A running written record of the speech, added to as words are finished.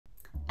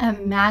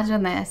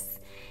Imagine this.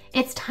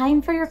 It's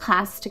time for your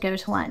class to go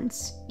to lunch.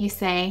 You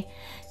say,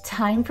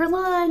 time for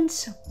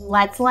lunch,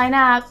 let's line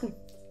up.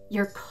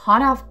 You're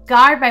caught off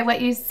guard by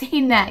what you see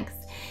next.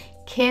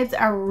 Kids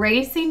are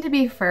racing to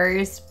be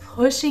first,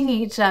 pushing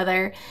each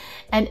other,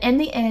 and in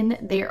the end,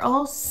 they're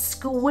all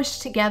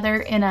squished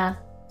together in a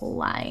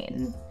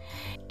line.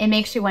 It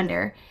makes you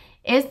wonder,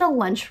 is the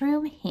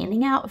lunchroom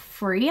handing out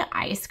free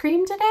ice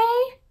cream today?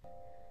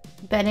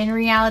 But in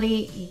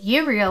reality,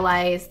 you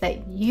realize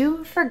that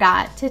you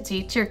forgot to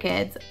teach your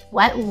kids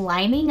what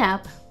lining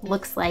up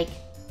looks like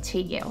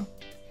to you.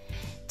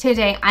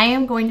 Today, I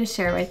am going to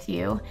share with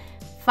you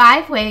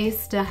 5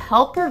 ways to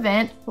help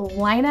prevent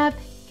lineup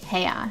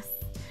chaos.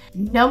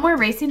 No more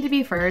racing to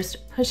be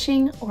first,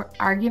 pushing, or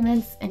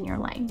arguments in your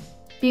line.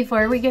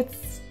 Before we get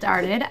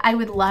started, I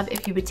would love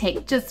if you would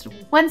take just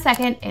 1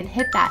 second and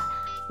hit that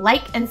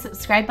like and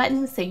subscribe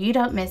button so you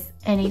don't miss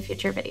any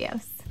future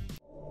videos.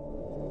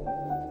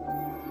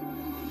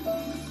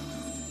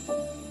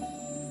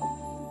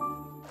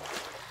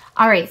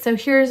 All right, so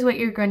here's what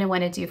you're going to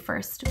want to do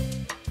first.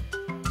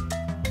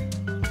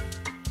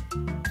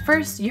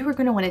 First, you are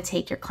going to want to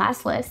take your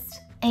class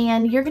list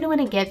and you're going to want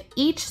to give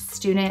each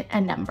student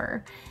a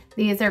number.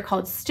 These are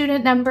called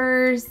student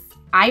numbers.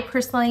 I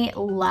personally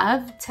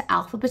love to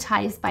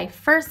alphabetize by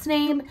first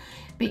name,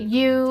 but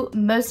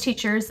most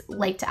teachers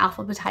like to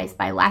alphabetize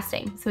by last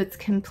name. So it's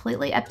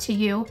completely up to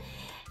you.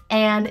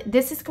 And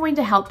this is going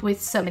to help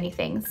with so many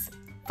things.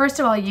 First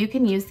of all, you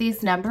can use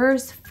these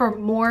numbers for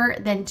more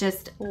than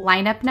just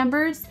lineup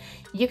numbers.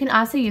 You can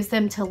also use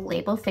them to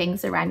label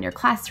things around your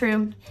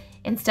classroom.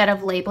 Instead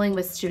of labeling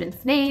with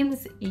students'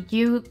 names,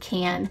 you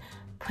can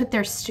put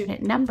their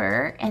student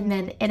number, and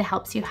then it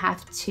helps you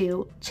have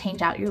to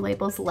change out your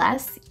labels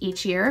less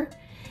each year.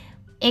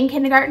 In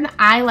kindergarten,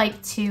 I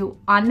like to,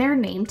 on their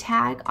name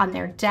tag, on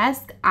their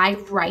desk, I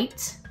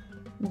write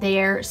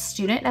their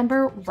student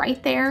number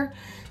right there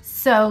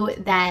so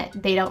that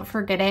they don't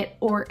forget it,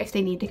 or if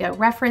they need to go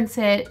reference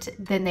it,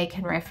 then they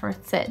can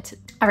reference it.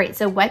 All right,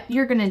 so what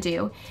you're gonna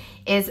do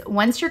is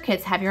once your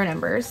kids have your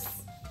numbers,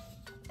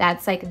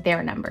 that's like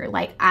their number.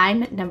 Like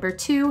I'm number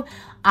 2,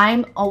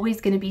 I'm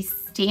always gonna be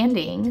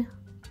standing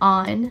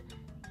on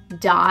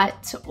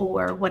dot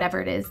or whatever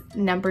it is,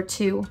 number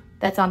 2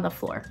 that's on the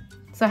floor.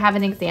 So I have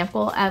an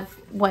example of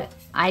what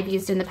I've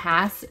used in the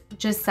past,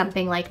 just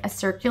something like a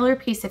circular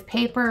piece of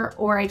paper,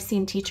 or I've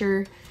seen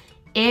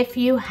if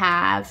you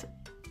have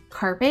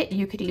carpet,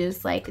 you could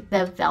use like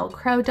the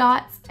Velcro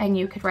dots and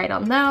you could write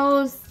on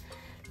those.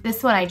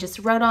 This one I just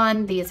wrote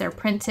on, these are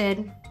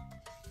printed.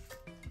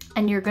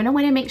 And you're gonna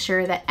wanna make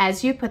sure that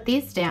as you put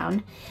these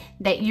down,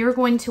 that you're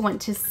going to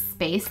want to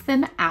space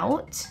them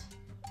out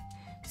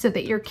so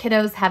that your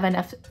kiddos have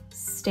enough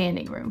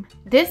standing room.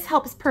 This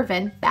helps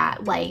prevent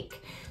that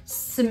like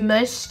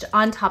smushed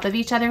on top of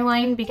each other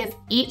line, because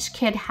each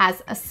kid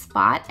has a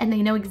spot and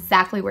they know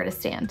exactly where to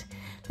stand.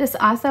 This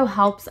also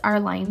helps our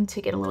line to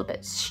get a little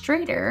bit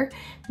straighter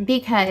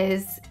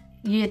because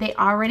you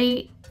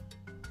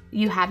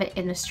have it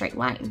in a straight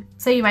line.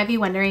 So you might be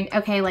wondering,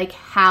 okay, like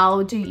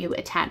how do you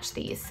attach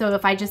these? So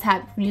if I just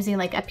have using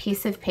like a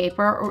piece of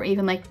paper or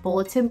even like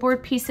bulletin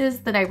board pieces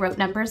that I wrote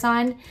numbers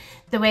on,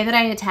 the way that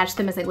I attach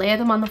them is I lay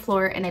them on the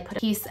floor and I put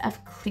a piece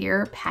of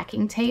clear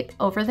packing tape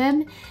over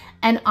them.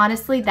 And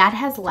honestly, that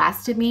has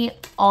lasted me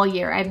all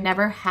year. I've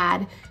never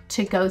had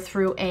to go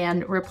through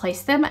and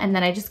replace them. And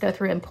then I just go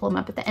through and pull them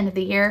up at the end of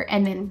the year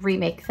and then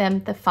remake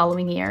them the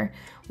following year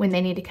when they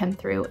need to come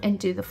through and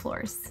do the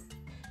floors.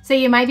 So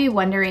you might be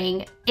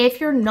wondering, if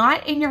you're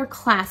not in your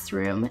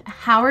classroom,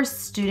 how are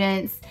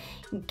students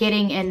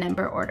getting in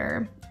number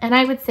order? And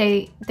I would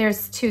say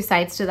there's 2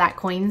 sides to that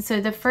coin. So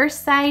the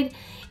first side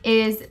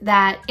is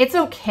that it's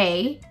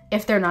okay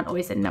if they're not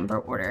always in number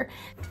order.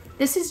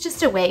 This is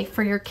just a way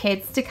for your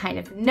kids to kind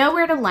of know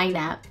where to line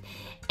up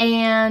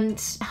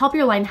and help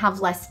your line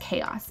have less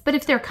chaos. But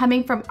if they're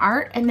coming from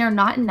art and they're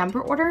not in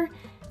number order,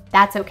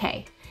 that's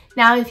okay.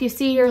 Now, if you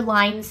see your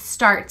lines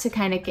start to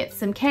kind of get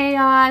some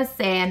chaos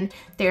and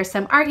there's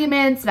some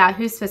arguments about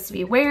who's supposed to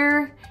be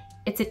where,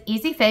 it's an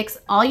easy fix.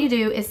 All you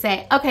do is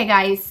say, okay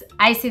guys,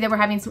 I see that we're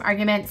having some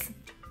arguments.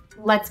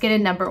 Let's get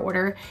in number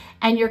order.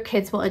 And your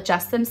kids will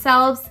adjust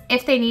themselves.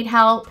 If they need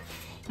help,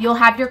 you'll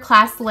have your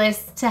class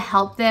list to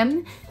help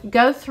them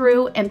go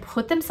through and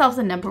put themselves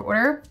in number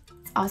order.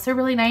 It's also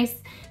really nice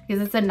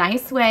because it's a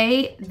nice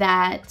way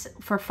that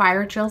for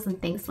fire drills and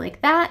things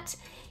like that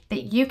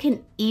you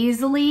can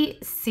easily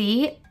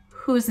see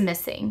who's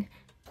missing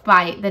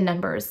by the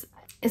numbers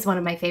is one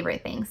of my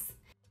favorite things.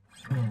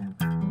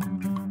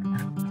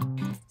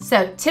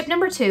 So tip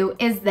number 2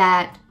 is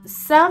that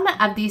some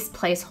of these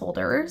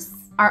placeholders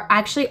are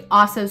actually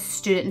also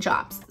student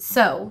jobs.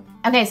 So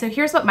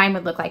here's what mine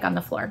would look like on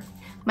the floor.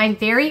 My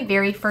very,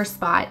 very first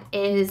spot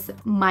is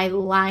my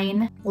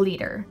line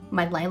leader.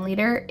 My line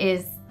leader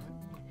is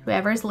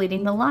whoever's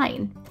leading the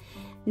line.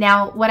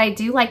 Now, what I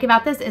do like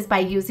about this is by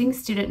using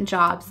student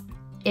jobs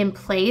in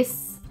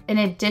place, in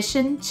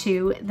addition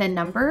to the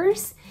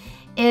numbers,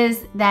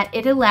 is that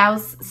it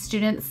allows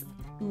students,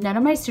 none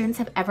of my students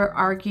have ever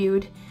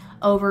argued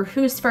over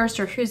who's first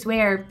or who's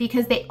where,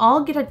 because they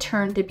all get a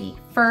turn to be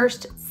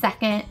first,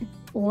 second,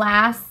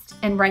 last,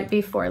 and right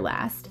before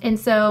last. And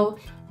so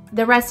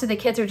the rest of the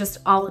kids are just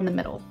all in the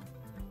middle.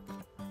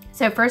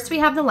 So first we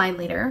have the line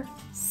leader.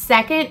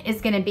 Second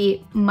is going to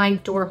be my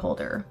door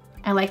holder.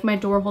 I like my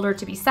door holder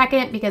to be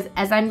second because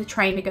as I'm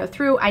trying to go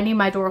through, I need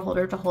my door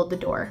holder to hold the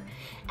door.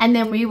 And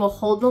then we will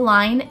hold the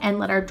line and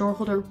let our door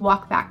holder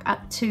walk back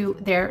up to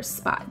their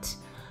spot.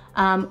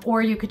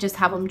 Or you could just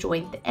have them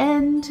join the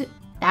end.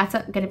 That's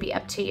going to be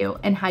up to you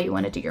and how you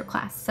want to do your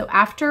class. So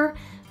after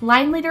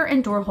line leader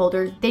and door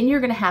holder, then you're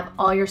going to have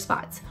all your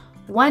spots.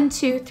 1,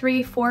 2,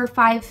 3, 4,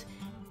 5,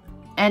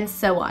 and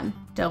so on.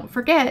 Don't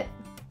forget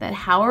that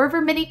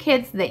however many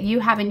kids that you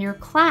have in your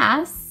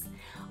class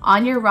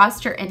on your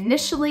roster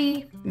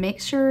initially, make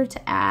sure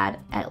to add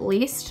at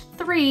least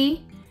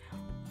 3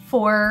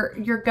 for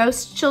your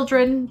ghost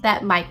children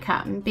that might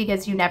come,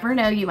 because you never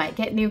know, you might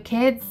get new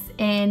kids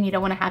and you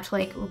don't want to have to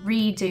like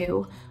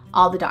redo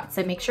all the dots.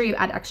 So make sure you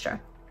add extra.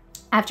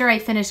 After I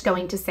finish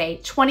going to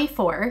say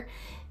 24,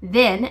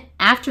 then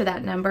after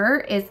that number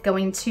is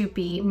going to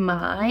be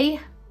my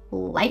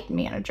light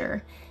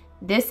manager.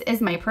 This is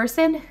my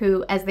person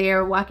who, as they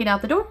are walking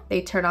out the door,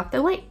 they turn off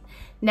the light.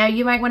 Now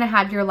you might want to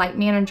have your light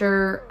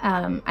manager,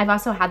 I've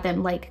also had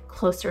them like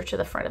closer to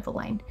the front of the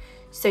line.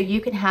 So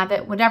you can have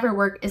it, whatever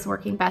work is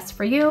working best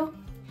for you.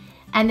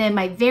 And then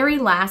my very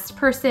last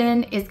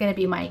person is going to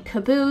be my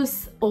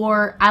caboose,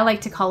 or I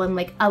like to call him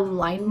like a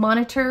line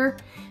monitor,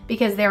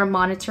 because they're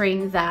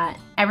monitoring that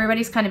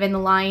everybody's kind of in the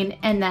line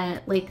and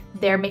that like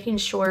they're making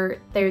sure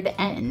they're the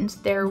end.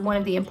 They're one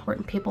of the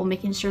important people,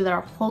 making sure that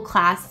our whole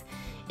class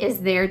is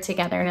there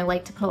together. And I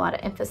like to put a lot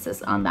of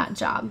emphasis on that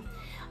job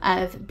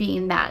of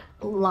being that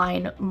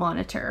line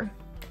monitor.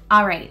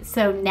 All right,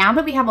 so now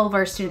that we have all of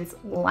our students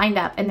lined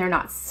up and they're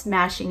not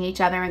smashing each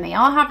other and they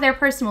all have their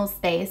personal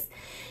space,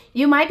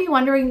 you might be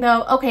wondering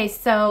though, okay,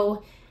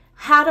 so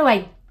how do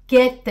I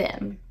get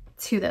them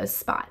to those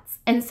spots?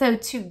 And so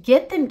to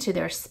get them to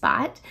their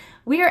spot,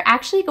 we are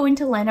actually going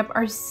to line up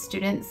our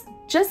students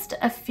just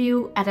a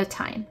few at a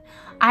time.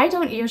 I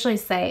don't usually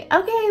say,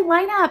 okay,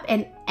 line up,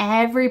 and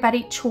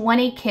everybody,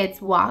 20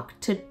 kids walk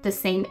to the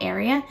same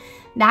area.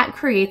 That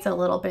creates a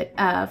little bit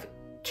of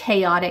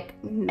chaotic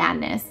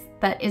madness.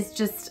 That is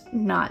just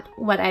not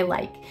what I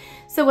like.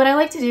 So what I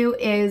like to do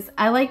is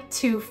I like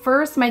to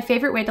first, my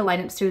favorite way to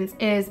line up students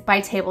is by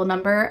table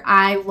number.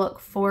 I look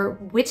for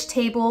which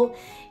table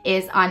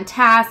is on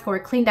task or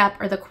cleaned up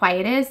or the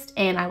quietest,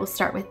 and I will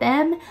start with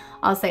them.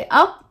 I'll say,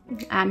 oh,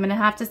 I'm gonna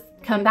have to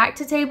come back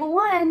to table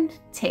 1.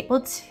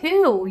 Table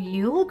 2,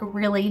 you look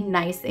really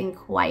nice and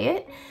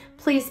quiet.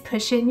 Please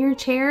push in your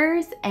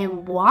chairs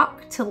and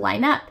walk to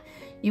line up.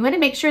 You want to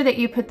make sure that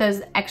you put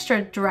those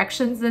extra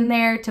directions in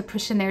there to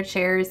push in their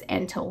chairs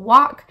and to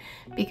walk,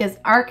 because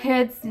our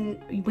kids,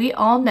 we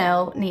all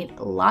know, need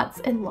lots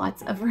and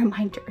lots of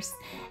reminders.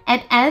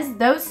 And as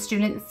those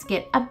students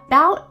get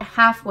about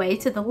halfway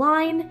to the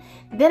line,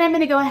 then I'm going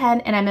to go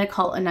ahead and I'm going to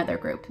call another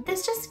group.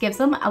 This just gives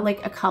them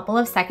like a couple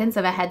of seconds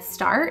of a head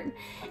start,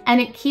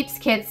 and it keeps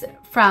kids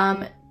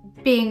from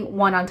being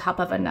one on top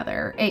of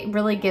another. It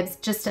really gives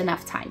just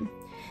enough time.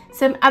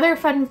 Some other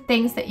fun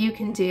things that you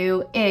can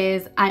do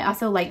is I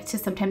also like to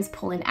sometimes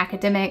pull in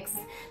academics.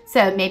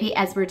 So maybe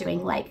as we're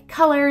doing like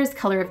colors,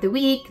 color of the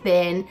week,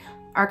 then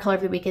our color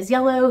of the week is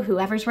yellow.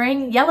 Whoever's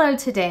wearing yellow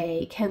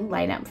today can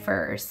line up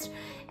first.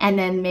 And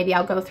then maybe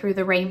I'll go through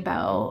the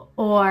rainbow,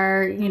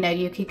 or, you know,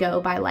 you could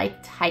go by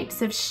like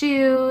types of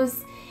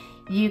shoes.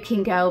 You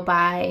can go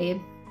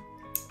by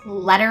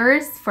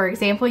letters. For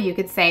example, you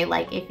could say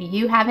like if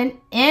you have an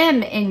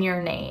M in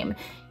your name,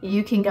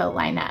 you can go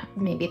line up.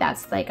 Maybe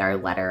that's like our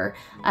letter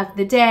of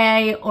the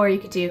day. Or you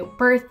could do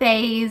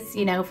birthdays.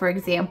 You know, for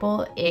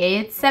example,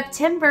 it's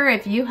September.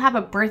 If you have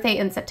a birthday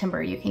in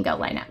September, you can go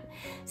line up.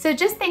 So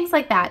just things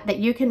like that, that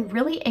you can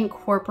really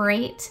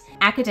incorporate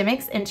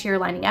academics into your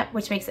lining up,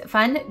 which makes it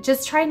fun.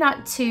 Just try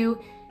to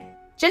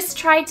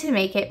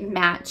make it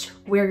match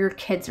where your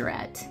kids are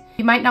at.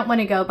 You might not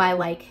want to go by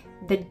like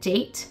the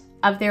date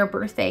of their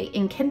birthday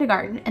in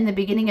kindergarten in the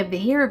beginning of the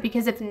year,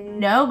 because if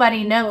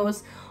nobody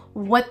knows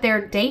what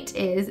their date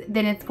is,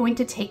 then it's going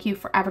to take you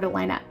forever to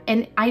line up.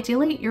 And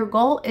ideally, your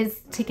goal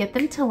is to get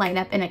them to line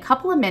up in a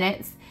couple of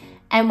minutes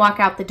and walk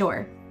out the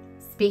door.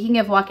 Speaking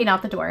of walking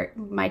out the door,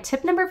 my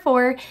tip number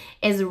 4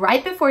 is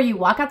right before you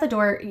walk out the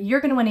door, you're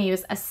going to want to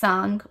use a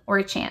song or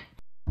a chant.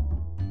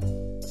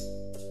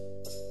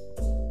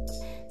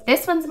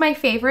 This one's my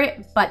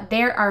favorite, but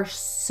there are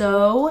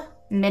so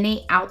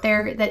many out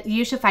there that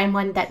you should find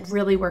one that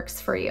really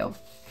works for you.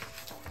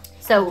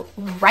 So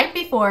right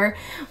before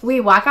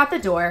we walk out the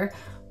door,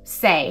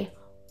 say,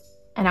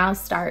 and I'll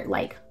start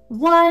like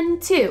 1,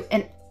 2,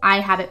 and I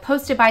have it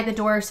posted by the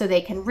door so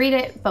they can read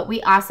it, but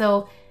we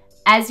also,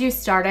 as you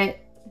start it,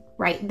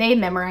 right, they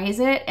memorize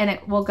it, and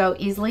it will go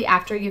easily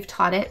after you've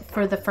taught it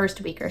for the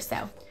first week or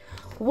so.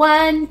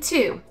 1,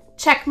 2,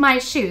 check my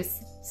shoes.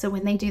 So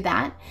when they do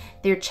that,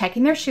 they're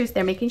checking their shoes,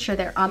 they're making sure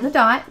they're on the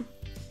dot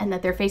and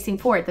that they're facing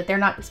forward, that they're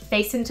not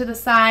facing to the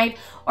side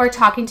or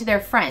talking to their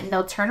friend.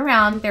 They'll turn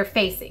around, they're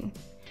facing.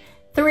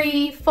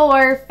 3,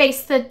 4,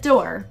 face the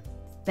door.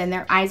 Then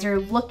their eyes are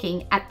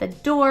looking at the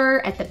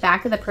door at the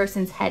back of the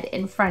person's head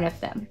in front of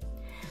them.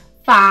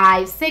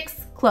 5,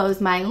 6,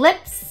 close my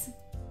lips.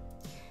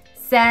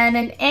 7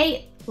 and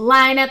 8,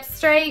 line up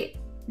straight.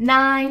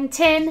 9,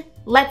 10,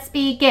 let's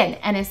begin.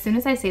 And as soon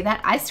as I say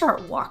that, I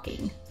start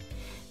walking.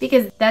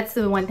 Because that's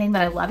the one thing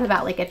that I love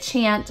about like a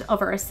chant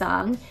over a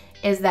song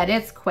is that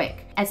it's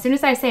quick. As soon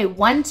as I say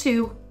 1,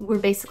 2, we're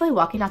basically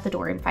walking out the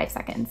door in 5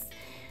 seconds.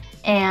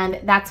 And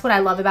that's what I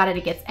love about it.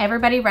 It gets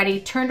everybody ready,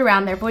 turned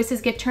around, their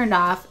voices get turned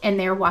off, and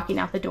they're walking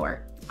out the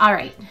door. All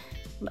right,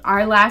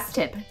 our last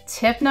tip.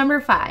 Tip number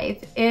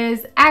 5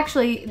 is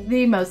actually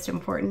the most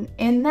important,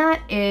 and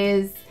that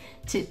is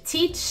to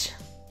teach,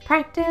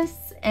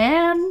 practice,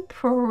 and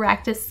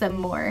practice some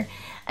more,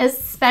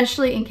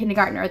 especially in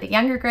kindergarten or the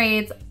younger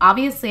grades.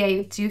 Obviously,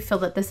 I do feel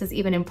that this is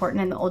even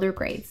important in the older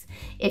grades.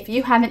 If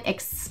you haven't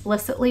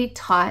explicitly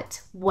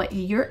taught what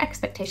your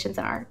expectations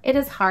are, it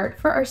is hard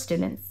for our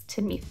students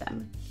to meet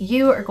them.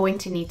 You are going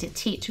to need to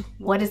teach.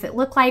 What does it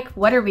look like?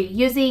 What are we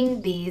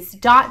using these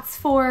dots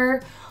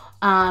for?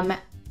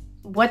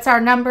 What's our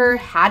number?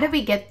 How do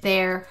we get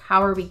there?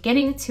 How are we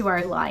getting to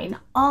our line?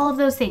 All of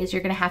those things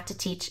you're going to have to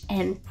teach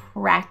and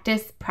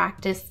practice,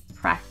 practice,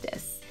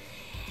 practice.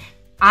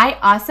 I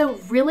also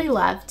really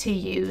love to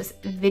use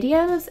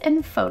videos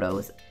and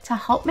photos to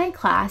help my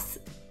class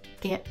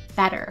get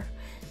better.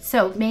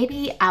 So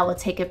maybe I will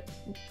take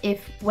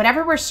if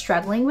whatever we're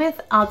struggling with,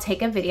 I'll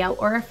take a video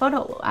or a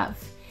photo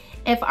of.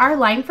 If our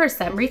line for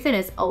some reason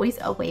is always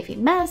a wavy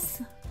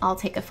mess, I'll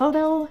take a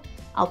photo,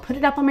 I'll put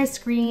it up on my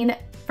screen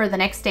for the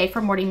next day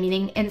for morning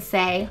meeting and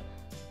say,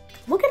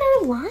 look at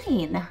our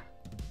line.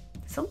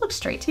 Does it look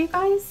straight to you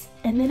guys?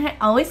 And then I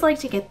always like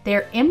to get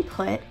their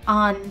input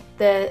on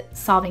the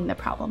solving the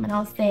problem. And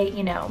I'll say,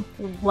 you know,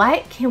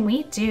 what can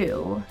we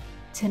do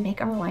to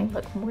make our line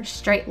look more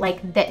straight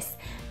like this?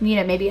 You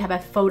know, maybe you have a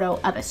photo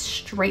of a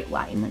straight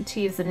line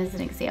to use it as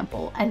an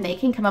example, and they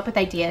can come up with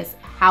ideas.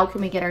 How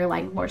can we get our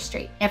line more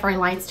straight? If our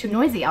line's too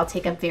noisy, I'll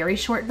take a very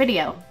short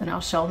video and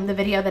I'll show them the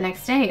video the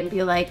next day and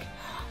be like,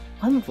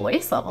 what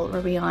voice level were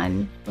we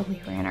on when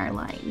we ran our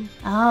line?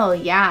 Oh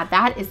yeah,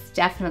 that is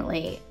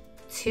definitely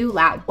too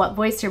loud. What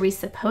voice are we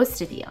supposed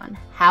to be on?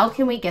 How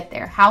can we get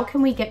there? How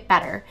can we get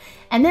better?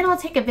 And then I'll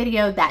take a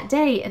video that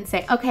day and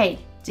say, okay,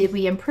 did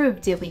we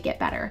improve? Did we get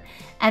better?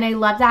 And I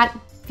love that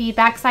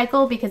feedback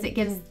cycle because it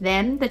gives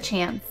them the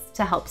chance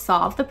to help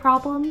solve the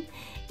problem,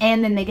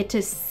 and then they get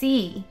to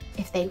see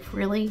if they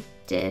really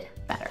did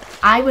better.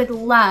 I would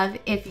love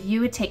if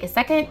you would take a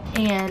second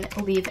and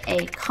leave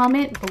a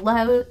comment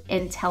below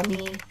and tell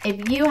me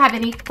if you have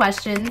any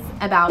questions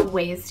about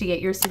ways to get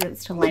your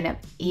students to line up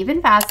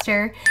even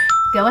faster.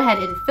 Go ahead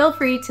and feel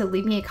free to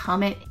leave me a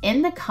comment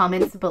in the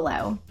comments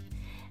below.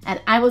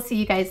 And I will see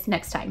you guys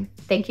next time.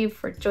 Thank you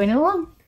for joining along.